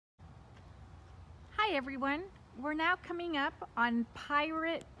Hi everyone, we're now coming up on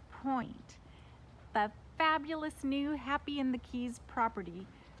Pirate Point, the fabulous new Happy in the Keys property.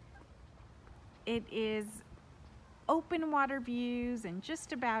 It is open water views and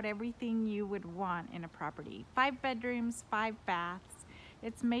just about everything you would want in a property. 5 bedrooms, 5 baths.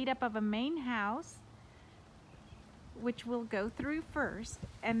 It's made up of a main house, which we'll go through first,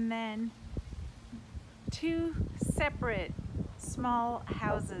 and then 2 separate small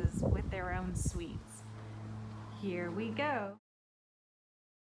houses with their own suites. Here we go.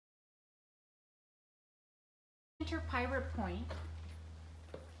 Enter Pirate Point.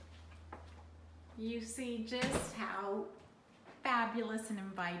 You see just how fabulous and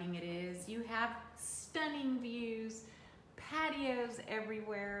inviting it is. You have stunning views, patios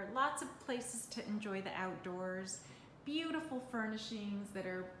everywhere, lots of places to enjoy the outdoors, beautiful furnishings that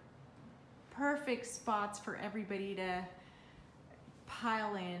are perfect spots for everybody to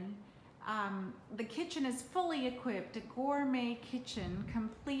pile in. The kitchen is fully equipped, a gourmet kitchen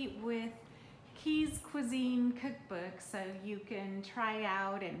complete with Keys Cuisine cookbook, so you can try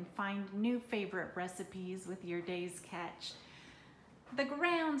out and find new favorite recipes with your day's catch. The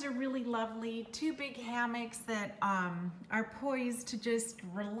grounds are really lovely, 2 big hammocks that are poised to just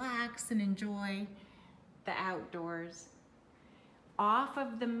relax and enjoy the outdoors. Off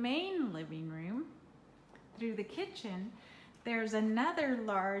of the main living room, through the kitchen, there's another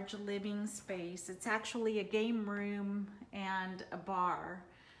large living space. It's actually a game room and a bar.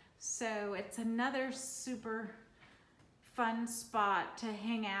 So it's another super fun spot to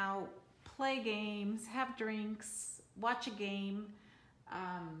hang out, play games, have drinks, watch a game.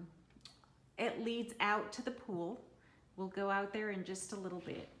 It leads out to the pool. We'll go out there in just a little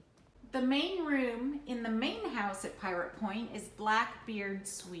bit. The main room in the main house at Pirate Point is Blackbeard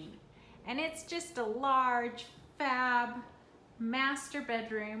Suite. And it's just a large, fab master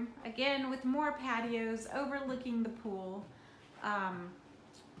bedroom, again with more patios overlooking the pool.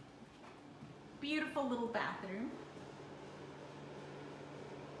 Beautiful little bathroom,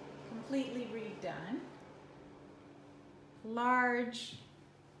 completely redone. Large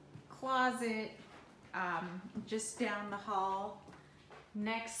closet just down the hall.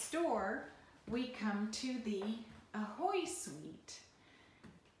 Next door, we come to the Ahoy Suite,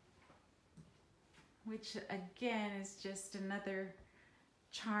 which again is just another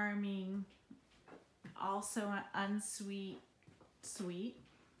charming, also an ensuite suite.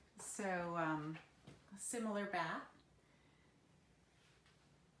 So a similar bath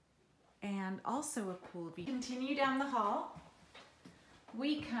and also a pool view. Continue down the hall.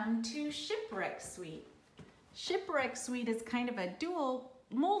 We come to Shipwreck Suite. Shipwreck Suite is kind of a dual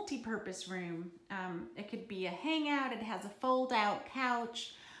multi-purpose room. It could be a hangout. It has a fold-out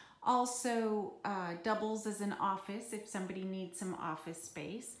couch. Also doubles as an office if somebody needs some office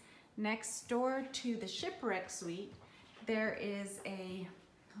space. Next door to the Shipwreck Suite, there is a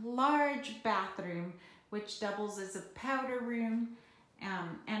large bathroom which doubles as a powder room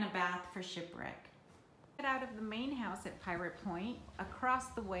and a bath for Shipwreck. Get out of the main house at Pirate Point. Across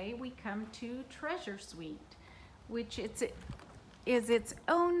the way we come to Treasure Suite, which is its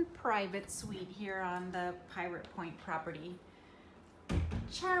own private suite here on the Pirate Point property.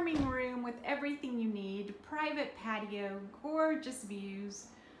 Charming room with everything you need, private patio, gorgeous views,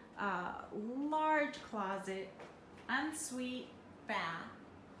 large closet, ensuite bath.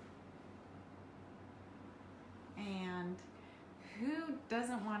 And who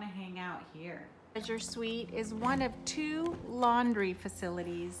doesn't want to hang out here? Treasure Suite is one of 2 laundry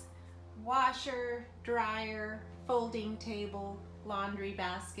facilities. Washer, dryer, folding table, laundry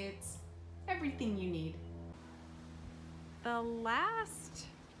baskets, everything you need. The last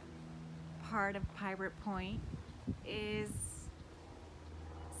part of Pirate Point is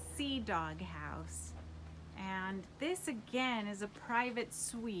Sea Dog House. And this again is a private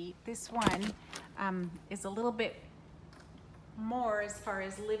suite. This one is a little bit more as far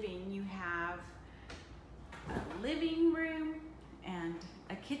as living. You have a living room and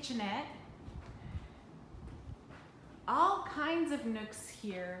a kitchenette. All kinds of nooks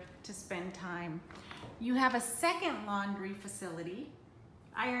here to spend time. You have a second laundry facility,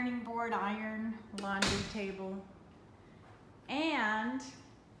 ironing board, iron, laundry table, and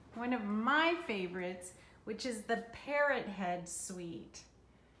one of my favorites, which is the Parrot Head Suite.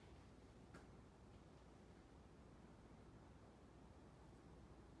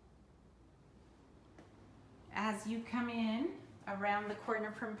 As you come in around the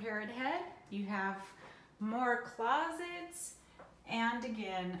corner from Parrot Head, you have more closets and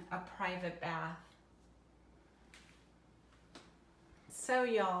again a private bath. So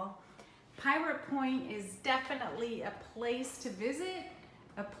y'all, Pirate Point is definitely a place to visit.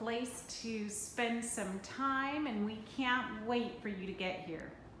 a place to spend some time, and we can't wait for you to get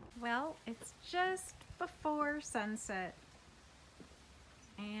here. Well, it's just before sunset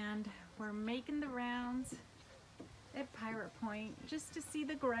and we're making the rounds at Pirate Point just to see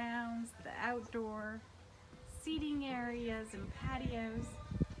the grounds, the outdoor seating areas and patios.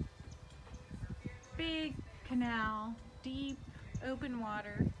 Big canal, deep open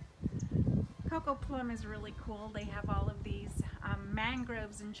water. Coco Plum is really cool. They have all of these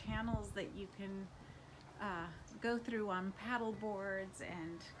mangroves and channels that you can go through on paddle boards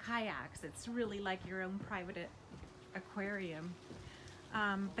and kayaks. It's really like your own private aquarium.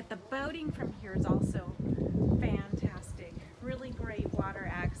 But the boating from here is also fantastic. Really great water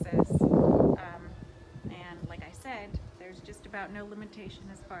access. And like I said, there's just about no limitation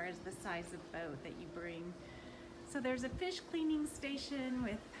as far as the size of boat that you bring. So there's a fish cleaning station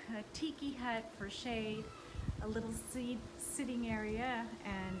with a tiki hut for shade, a little sitting area,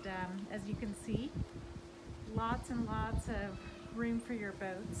 and as you can see, lots and lots of room for your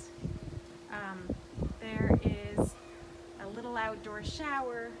boats. There is a little outdoor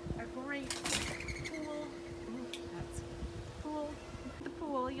shower, a great pool. Ooh, that's pool. The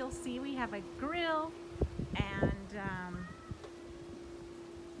pool, you'll see we have a grill and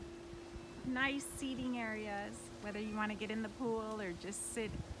nice seating areas, whether you want to get in the pool or just sit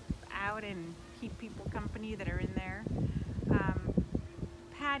out and keep people company that are in there.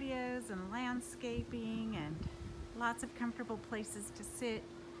 Patios and landscaping and lots of comfortable places to sit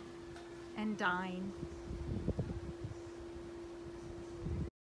and dine.